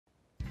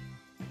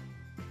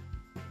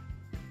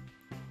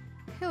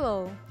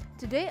Hello!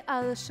 Today I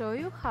will show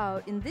you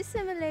how in this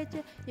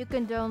simulator you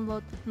can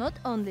download not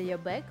only your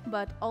back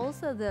but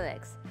also the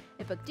legs,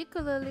 and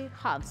particularly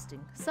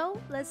hamstring. So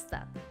let's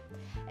start.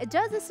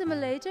 Adjust the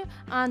simulator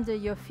under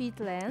your feet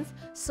length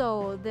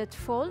so that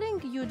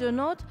falling you do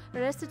not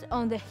rest it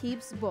on the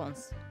hips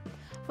bones.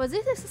 For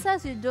this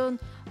exercise you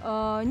don't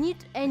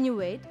need any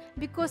weight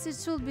because it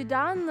should be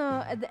done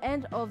at the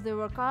end of the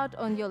workout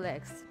on your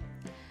legs.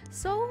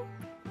 So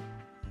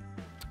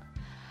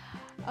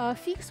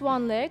fix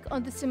one leg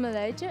on the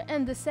simulator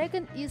and the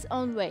second is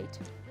on weight.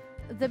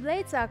 The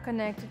blades are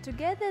connected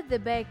together, the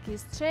back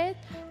is straight,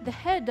 the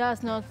head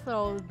does not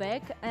throw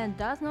back and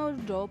does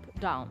not drop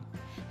down.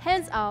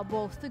 Hands are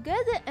both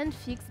together and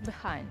fixed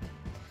behind.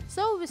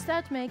 So we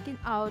start making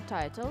our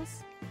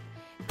titles.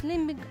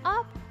 Climbing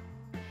up,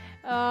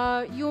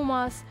 you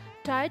must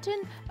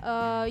tighten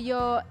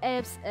your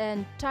abs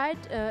and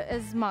tight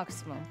as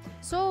maximum.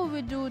 So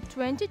we do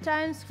 20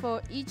 times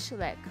for each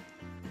leg.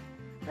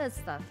 Let's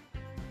start.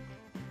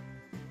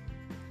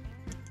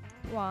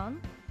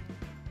 1,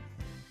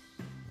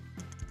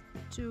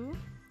 2,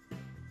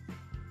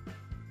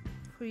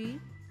 3,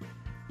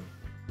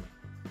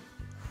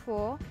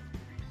 4,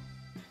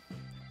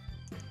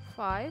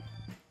 5,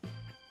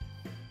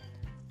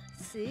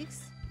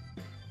 6,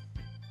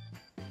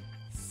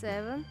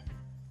 7,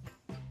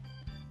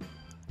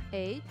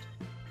 8,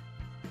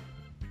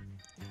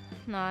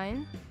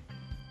 9,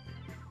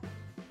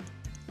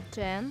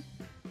 10,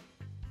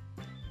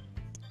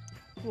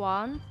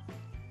 1,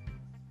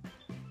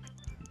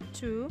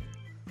 2,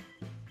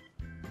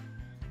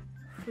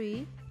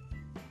 3,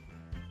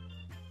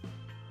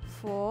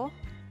 4,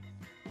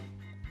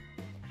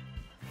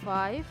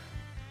 5,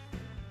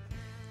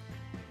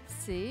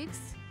 6,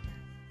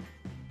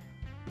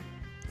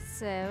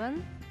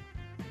 7,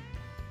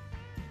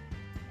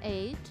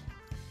 8,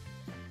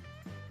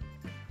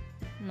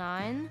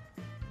 9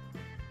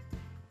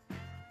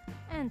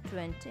 and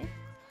 20.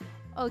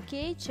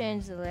 Okay,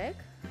 change the leg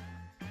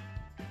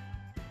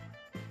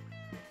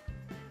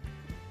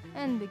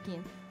and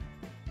begin.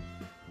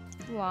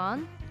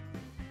 1,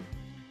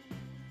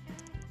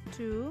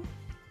 2,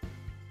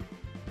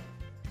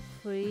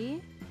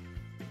 3,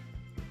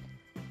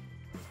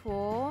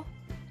 4,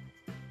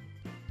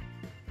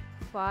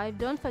 5.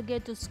 Don't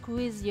forget to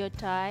squeeze your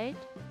tight.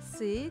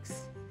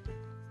 6,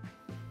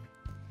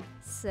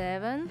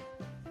 7,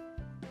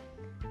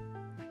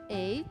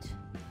 8,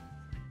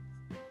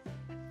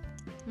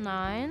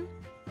 9,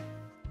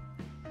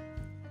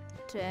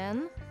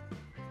 10,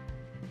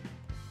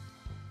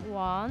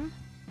 1,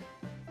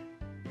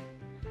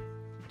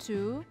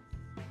 2,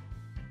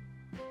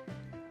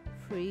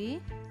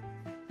 3,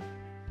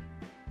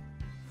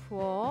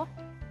 4,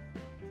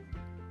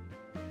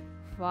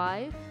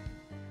 5,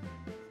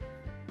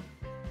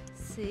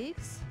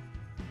 6,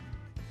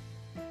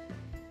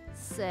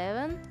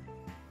 7,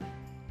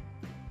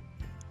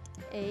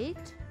 8,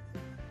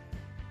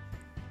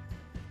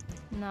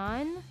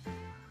 9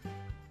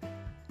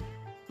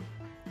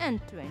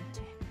 and 20.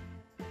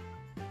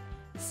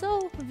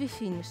 So we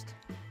finished.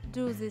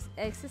 Do this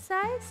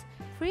exercise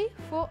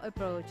 3-4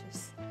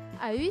 approaches.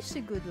 I wish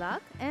you good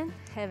luck and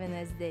have a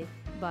nice day.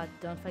 But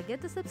don't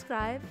forget to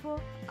subscribe for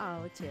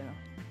our channel.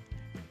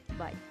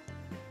 Bye.